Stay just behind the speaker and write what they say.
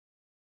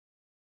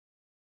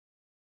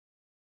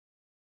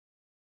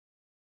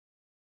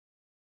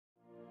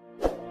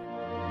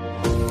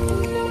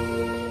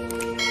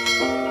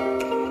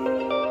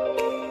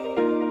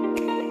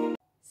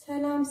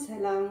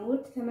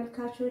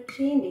ተመልካቾቼ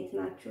እንዴት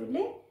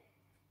ናችሁልኝ?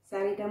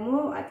 ዛሬ ደግሞ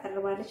አጠር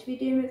ባለች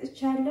ቪዲዮ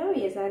መጥቻለሁ።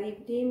 የዛሬ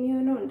ቪዲዮ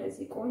የሚሆነው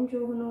እንደዚህ ቆንጆ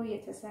ሆኖ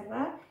የተሰራ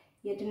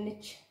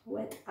የድንች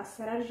ወጥ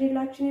አሰራር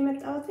ይዤላችሁ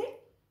የመጣሁት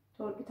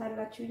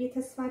ተወዱታላችሁ ብዬ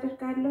ተስፋ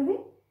አደርጋለሁ።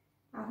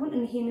 አሁን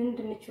ይሄንን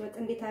ድንች ወጥ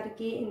እንዴት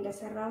አድርጌ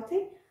እንደሰራሁት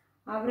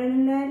አብረን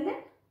እናያለን።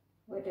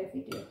 ወደ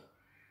ቪዲዮ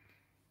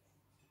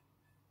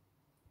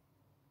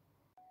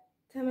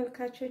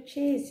ተመልካቾቼ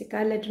እዚህ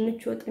ጋር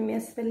ለድንች ወጥ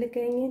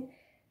የሚያስፈልገኝ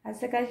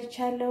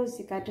አዘጋጅቻለሁ።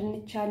 እዚህ ጋር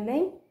ድንች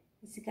አለኝ።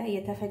 እዚህ ጋር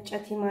የተፈጨ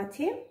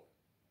ቲማቲም፣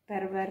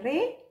 በርበሬ፣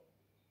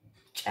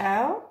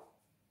 ጨው፣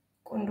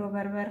 ቁንዶ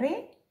በርበሬ፣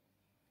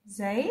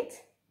 ዘይት፣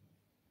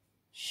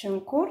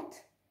 ሽንኩርት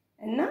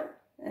እና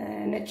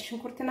ነጭ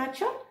ሽንኩርት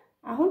ናቸው።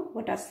 አሁን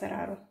ወደ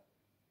አሰራሩ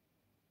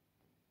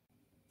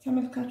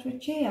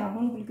ተመልካቾቼ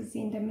አሁን ሁልጊዜ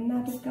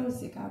እንደምናደርገው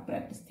እዚህ ጋር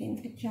ብረት ድስቴን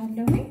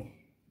ጥጃለሁ።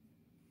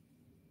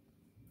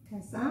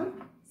 ከዛም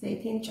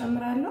ዘይቴን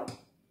ጨምራለሁ።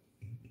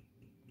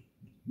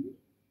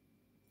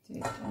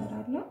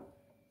 ጨምራለሁ።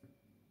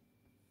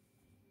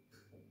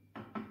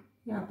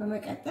 ያው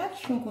በመቀጠል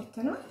ሽንኩርት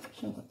ነው።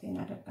 ሽንኩርቴን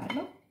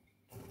አደርጋለሁ።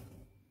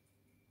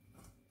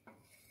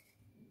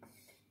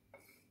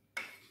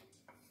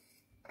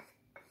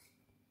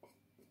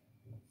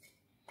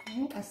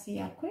 ቀስ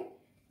እያልኩኝ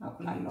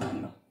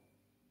አቁላለዋለሁ።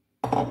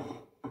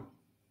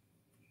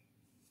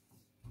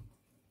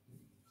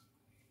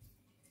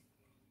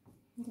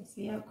 ቀስ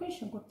እያልኩኝ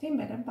ሽንኩርቴን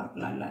በደንብ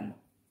አቁላለዋለሁ።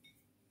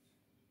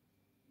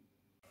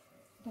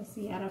 ቀስ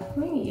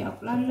እያልኩኝ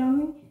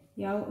ያቁላለሁኝ።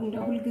 ያው እንደ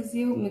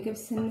ሁልጊዜው ምግብ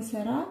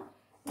ስንሰራ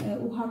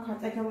ውሃ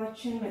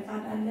ካጠገባችን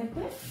መጣድ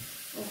አለብን።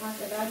 ውሃ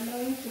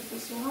ጥዳለሁ።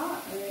 ትኩስ ውሃ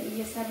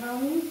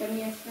እየሰራሁኝ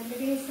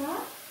በሚያስፈልገኝ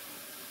ሰዓት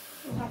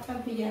ውሃ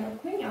ጠብ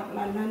እያደረኩኝ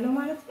አቁላለሁ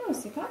ማለት ነው።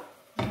 እዚህ ጋር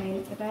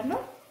ውሃዬን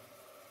ጥዳለሁ።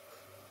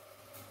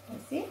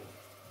 እዚህ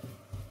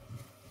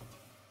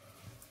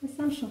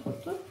እሳም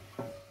ሽንኩርቱን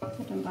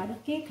በደንብ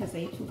አድርጌ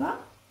ከዘይቱ ጋር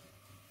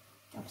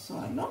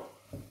ጠብሰዋለሁ።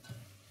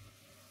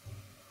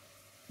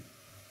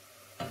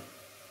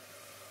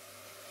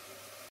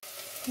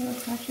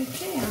 ተመልካቾቼ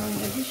አሁን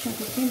እንደዚህ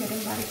ሽንኩርቴን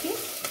በደንብ አድርጌ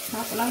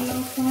ካቁላለሁ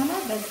በኋላ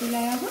በዚህ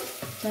ላይ አሁን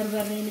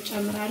በርበሬን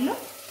እጨምራለሁ።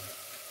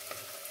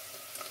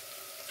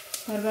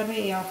 በርበሬ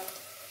ያው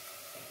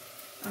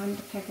አንድ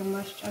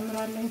ከግማሽ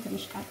ጨምራለሁ።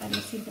 ትንሽ ቃጠል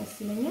ሲል ደስ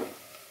ይለኛል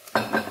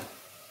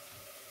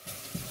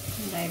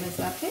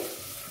እንዳይበዛብኝ።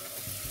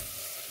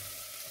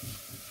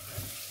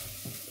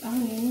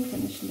 አሁን ይሄንን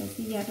ትንሽ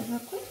እንደዚህ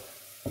እያደረኩኝ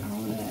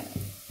አሁን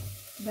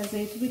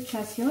በዘይቱ ብቻ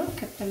ሲሆን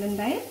ቅጥል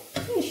እንዳይል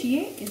ትንሽዬ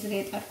እዚህ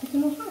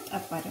የጣድኩትን ውሃ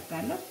ጠብ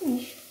አደርጋለሁ።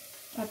 ትንሽ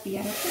ጠብ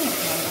እያደረኩኝ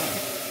አቁላለሁ።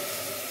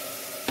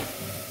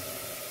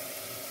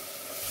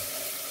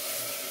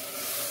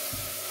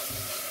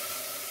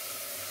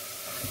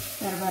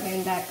 በርበሬ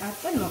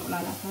እንዳያቃጥል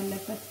መቁላላት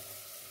አለበት።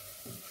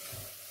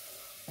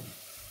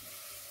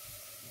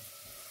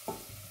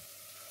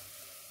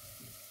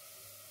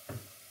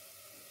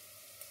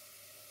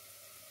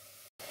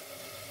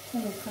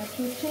 ተመልካቾቼ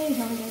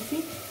ይሄው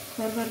እንደዚህ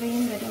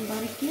በርበሬን በደንብ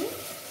አድርጌ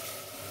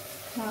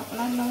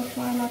ካቁላላሁ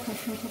በኋላ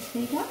ከሽንኩርቴ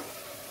ጋር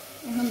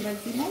አሁን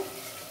በዚህ ላይ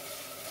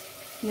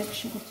ነጭ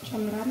ሽንኩርት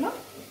ጨምራለሁ።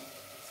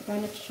 ስጋ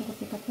ነጭ ሽንኩርት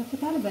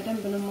ይከተፍታል።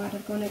 በደንብ ነው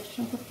የማደርገው ነጭ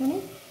ሽንኩርት ነው።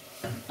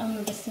 በጣም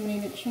ደስ የሚል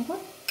ነጭ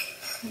ሽንኩርት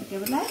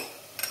ምግብ ላይ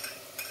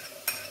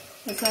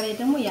በዛ ላይ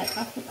ደግሞ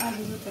ያጣፍጣል።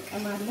 ብዙ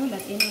ጥቅም አለው።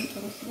 ለጤናም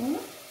ጥሩ ስለሆነ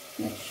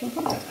ነጭ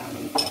ሽንኩርት በጣም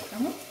ነው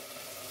የምጠቀመው።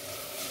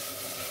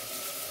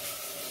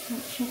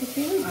 ነጭ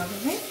ሽንኩርቴንም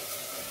አብሬ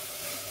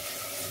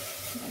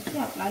እንደዚህ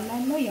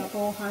አቁላለሁ። ያው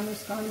በውሃ ነው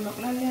እስካሁን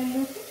መቁላል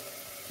ያለው።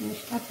 ትንሽ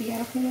ጠብ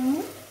እያደረኩኝ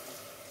ነው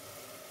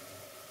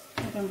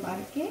በደንብ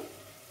አድርጌ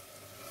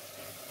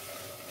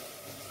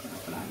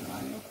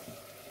አቁላለዋለሁ።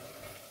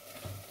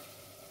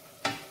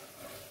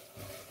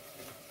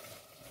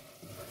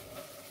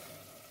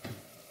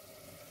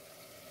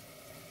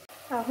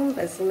 አሁን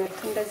በዚህ መልኩ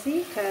እንደዚህ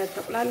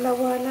ከተቁላላ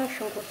በኋላ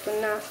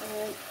ሽንኩርቱና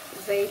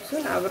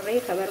ዘይቱን አብሬ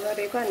ከበርበሬ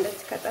ጋር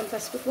እንደዚህ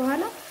ከጠበስኩት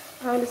በኋላ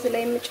አሁን እዚህ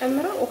ላይ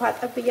የምጨምረው ውሃ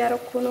ጠብ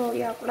እያደረኩ ነው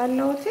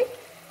ያቁላላሁት።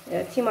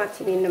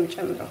 ቲማቲሜን ነው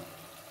የምጨምረው።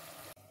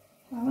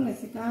 አሁን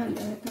እዚህ ጋር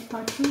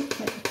እንደተካችሁ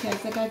ፈጭቼ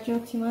ያዘጋጀው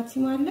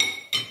ቲማቲም አለ።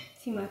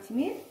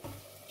 ቲማቲሜን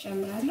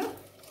ጨምራለሁ።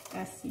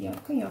 ቀስ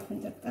እያልኩኝ ያው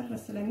ፍንጥርጥር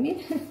ስለሚል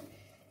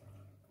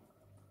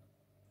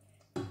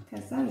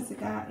ከዛም እዚህ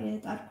ጋር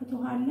የጣድኩት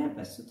ውሃ አለ።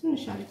 በሱ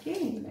ትንሽ አድርጌ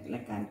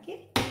ለቅለቅ አድርጌ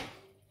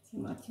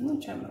ቲማቲሙን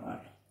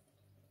ጨምራለሁ።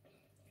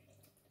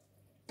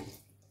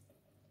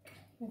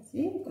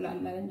 እዚህ እንቁላል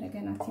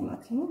እንደገና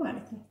ቲማቲሙ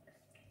ማለት ነው።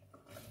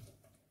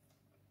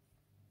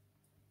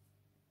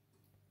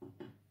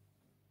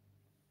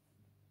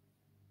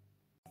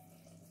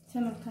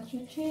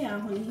 ተመልካቾቼ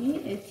አሁን ይሄ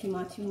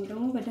ቲማቲሙ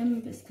ደግሞ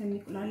በደንብ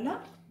እስከሚቁላላ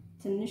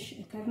ትንሽ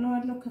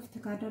ከድነዋለሁ። ከፍት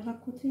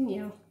ካደረኩትኝ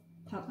ያው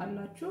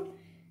ታውቃላችሁ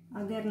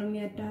አገር ነው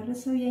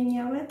የሚያዳርሰው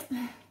የኛ ወጥ።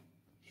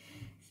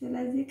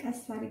 ስለዚህ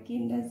ቀስ አድርጌ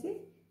እንደዚህ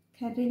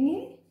ከድኜ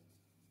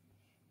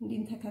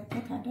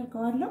እንዲንተከተክ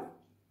አደርገዋለሁ።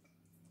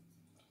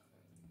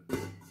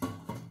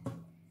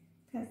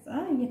 ከዛ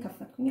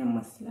እየከፈትኩኝ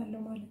አማስላለሁ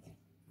ማለት ነው።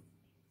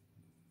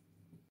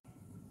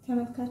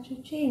 ተመልካቾቼ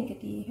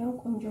እንግዲህ ይሄው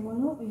ቆንጆ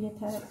ሆኖ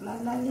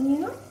እየተቆላላልኝ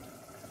ነው።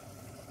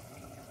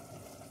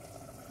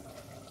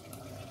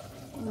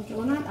 ቆንጆ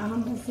ሆኗል።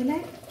 አሁን በዚህ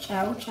ላይ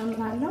ጨው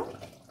ጨምራለሁ።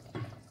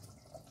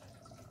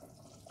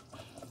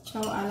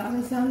 ጨው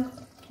አላበዛም፣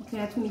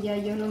 ምክንያቱም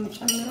እያየሁ ነው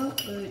የምጨምረው።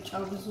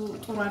 ጨው ብዙ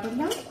ጥሩ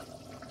አይደለም።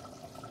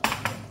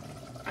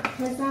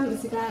 ከዛም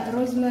እዚህ ጋር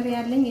ሮዝመሪ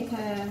ያለኝ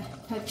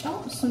የተፈጨው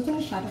እሱን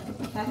ትንሽ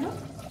አደርግበታለሁ፣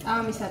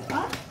 ጣዕም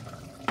ይሰጣል።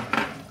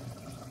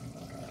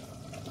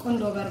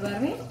 ቁንዶ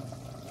በርበሬ፣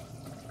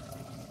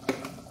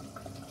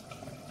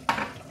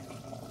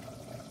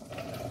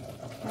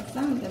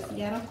 ከዛም እንደዚህ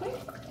ያረኩኝ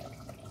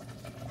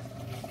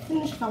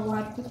ትንሽ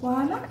ካዋሃድኩት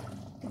በኋላ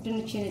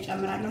ድንቼን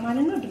እጨምራለሁ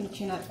ማለት ነው።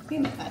 ድንቼን አጥቤ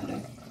እመጣለሁ።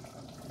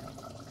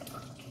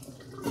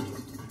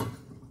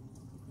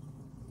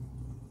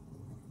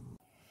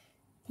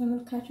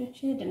 ተመልካቾቼ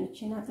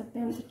ድንቼን አጥቤ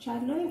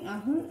አምጥቻለሁ።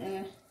 አሁን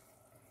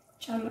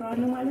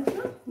ጨምራለሁ ማለት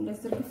ነው።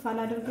 እንደዚህ ዝርግፍ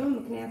አላደርገውም፣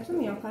 ምክንያቱም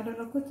ያው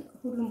ካደረኩት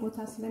ሁሉም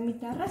ቦታ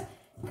ስለሚዳረስ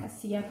ቀስ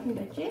እያልኩኝ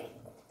በእጄ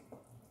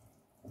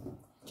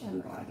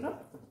ጨምራለሁ።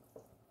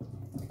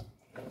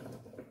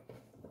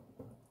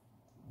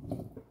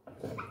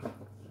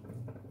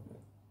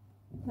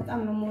 በጣም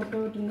ነው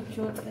የምወደው ድንች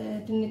ወጥ።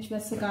 ድንች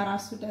በስጋ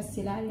ራሱ ደስ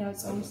ይላል። ያው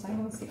ጾም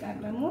ሳይሆን ሲቀር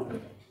ደግሞ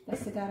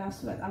በስጋ ራሱ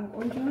በጣም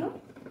ቆንጆ ነው።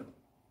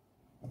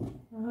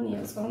 አሁን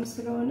የጾም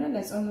ስለሆነ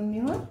ለጾም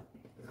የሚሆን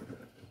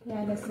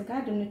ያለ ስጋ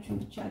ድንቹን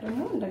ብቻ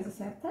ደግሞ እንደዚህ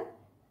ሰርተን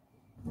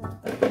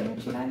መጠቀም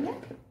እንችላለን።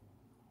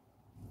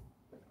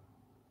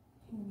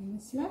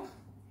 ይመስላል።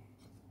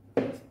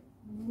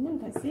 ምንም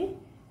በዚህ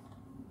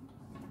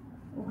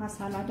ውሃ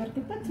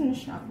ሳላደርግበት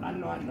ትንሽ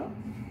አፍላለዋለሁ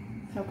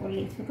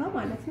ከቆሌቱ ጋር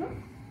ማለት ነው።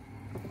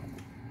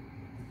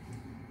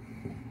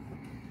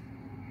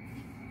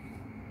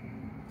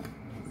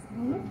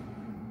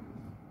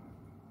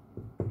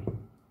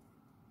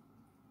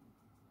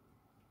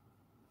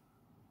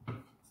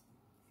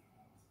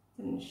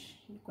 ትንሽ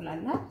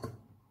ይቆላላል።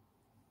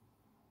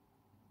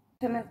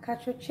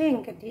 ተመልካቾቼ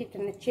እንግዲህ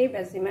ድንቼ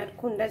በዚህ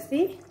መልኩ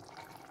እንደዚህ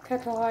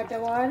ከተዋሃደ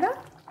በኋላ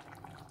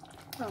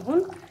አሁን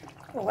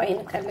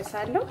ውሃዬን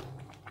እከልሳለሁ።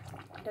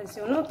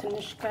 እንደዚህ ነው።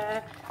 ትንሽ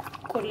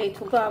ከቆሌቱ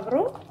ጋር አብሮ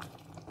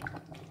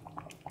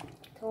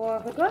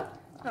ተዋህዷል።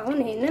 አሁን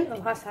ይሄንን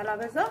ውሃ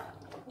ሳላበዛ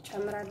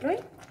እጨምራለሁ።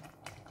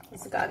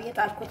 እዚህ ጋር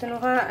የጣልኩትን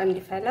ውሃ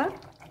እንዲፈላ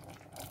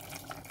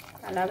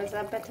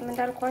አላበዛበትም፣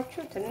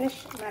 እንዳልኳችሁ ትንሽ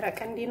መረቅ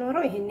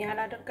እንዲኖረው ይሄን ያህል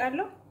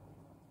አደርጋለሁ።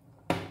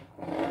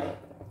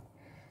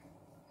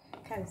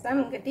 ከዛም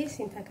እንግዲህ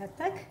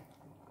ሲንተከተክ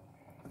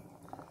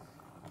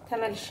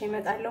ተመልሼ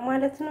እመጣለሁ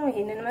ማለት ነው።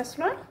 ይሄንን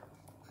መስሏል።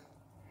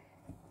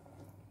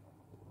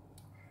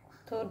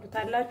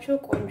 ተወዱታላችሁ።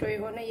 ቆንጆ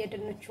የሆነ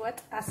የድንች ወጥ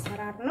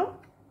አሰራር ነው።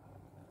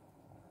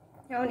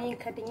 አሁን ይሄን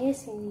ከድኜ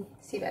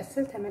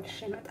ሲበስል ተመልሼ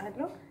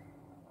እመጣለሁ።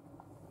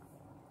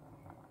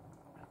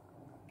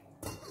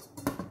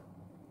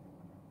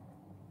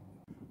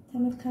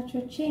 ተመልካቾቼ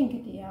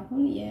እንግዲህ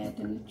አሁን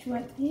የድንች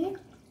ወጥ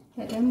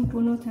በደንብ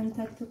ሆኖ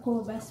ተንተክትኮ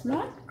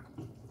በስሏል።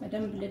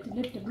 በደንብ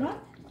ልድልድ ብሏል።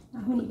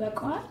 አሁን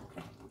ይበቃዋል።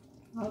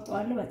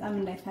 አውጣዋለሁ በጣም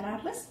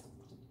እንዳይፈራረስ።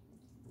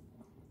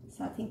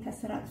 እሳቴን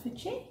ከስር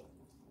አጥፍቼ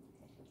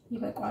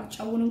ይበቃዋል።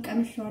 ጨውንም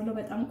ቀምሼዋለሁ።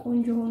 በጣም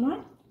ቆንጆ ሆኗል።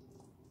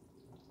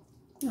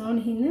 አሁን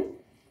ይሄንን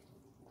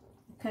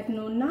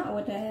ከድነውና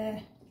ወደ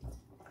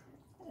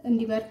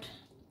እንዲበርድ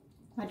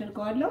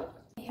አድርገዋለሁ።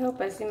 ይሄው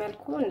በዚህ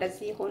መልኩ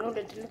እንደዚህ ሆኖ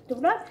ልድልድ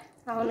ብሏል።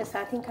 አሁን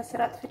እሳቴን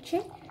ከስር አጥፍቼ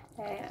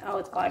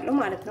አውጣዋለሁ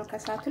ማለት ነው።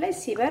 ከእሳቱ ላይ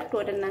ሲበርድ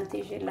ወደ እናንተ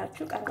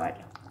ይዤላችሁ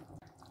ቀርባለሁ።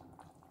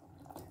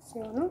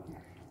 ሲሆኑ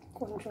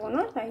ቆንጆ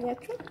ሆኗል።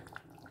 አያችሁ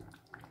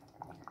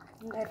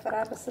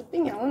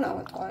እንዳይፈራረስብኝ አሁን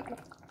አወጣዋለሁ።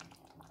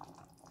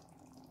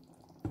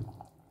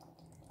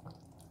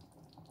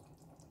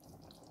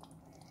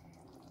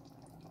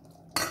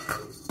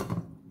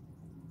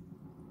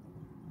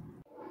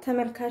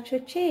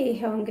 ተመልካቾቼ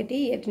ይሄው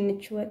እንግዲህ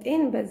የድንች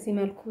ወጤን በዚህ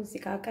መልኩ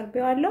እዚህ ጋር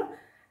አቀርቤዋለሁ።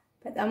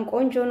 በጣም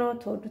ቆንጆ ነው።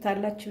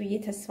 ተወዱታላችሁ ብዬ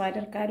ተስፋ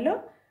አደርጋለሁ።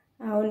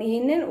 አሁን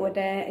ይሄንን ወደ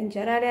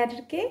እንጀራ ላይ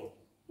አድርጌ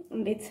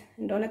እንዴት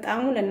እንደሆነ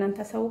ጣዕሙ ለእናንተ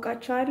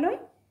አሳውቃችኋለሁ።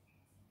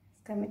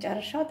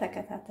 እስከመጨረሻው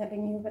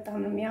ተከታተሉኝ። በጣም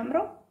ነው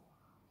የሚያምረው።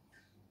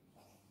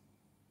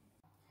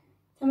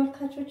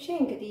 ተመልካቾቼ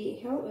እንግዲህ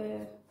ይሄው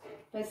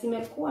በዚህ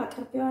መልኩ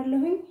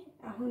አቀርቤዋለሁኝ።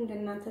 አሁን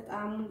ለእናንተ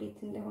ጣዕሙ እንዴት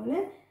እንደሆነ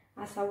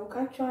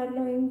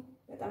አሳውቃችኋለሁ።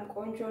 በጣም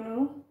ቆንጆ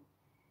ነው።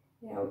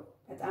 ያው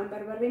በጣም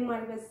በርበሬም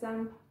አልበዛም።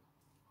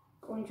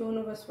 ቆንጆ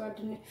ነው በስሏል።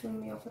 ድንቹም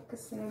ያው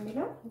ፍክስ ነው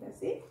የሚለው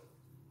እንደዚህ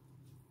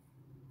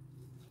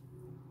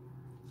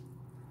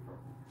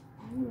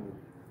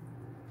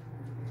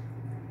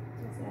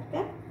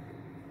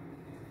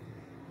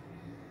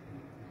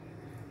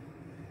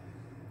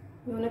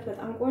የእውነት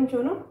በጣም ቆንጆ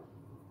ነው።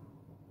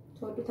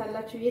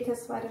 ተወዱታላችሁ ብዬ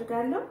ተስፋ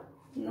አደርጋለሁ።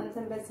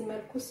 እናንተም በዚህ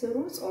መልኩ ስሩ።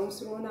 ጾም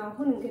ስለሆነ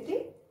አሁን እንግዲህ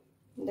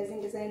እንደዚህ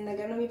አይነት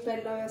ነገር ነው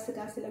የሚበላው። ያው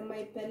ስጋ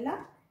ስለማይበላ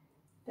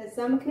በዛ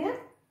ምክንያት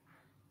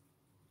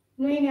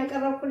ነው ይሄን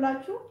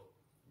ያቀረብኩላችሁ።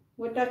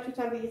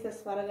 ወዳችሁታል ብዬ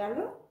ተስፋ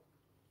አደርጋለሁ።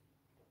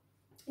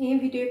 ይሄን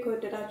ቪዲዮ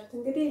ከወደዳችሁት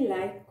እንግዲህ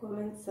ላይክ፣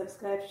 ኮሜንት፣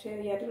 ሰብስክራይብ፣ ሼር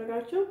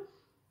ያደረጋችሁ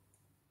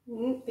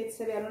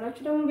ቤተሰብ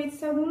ያልሆናችሁ ደግሞ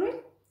ቤተሰብ ሁኑኝ።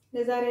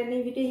 ለዛሬ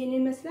ያለኝ ቪዲዮ ይሄንን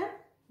ይመስላል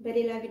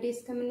በሌላ ቪዲዮ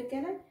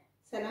እስከምንገናኝ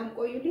ሰላም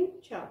ቆዩልኝ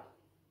ቻው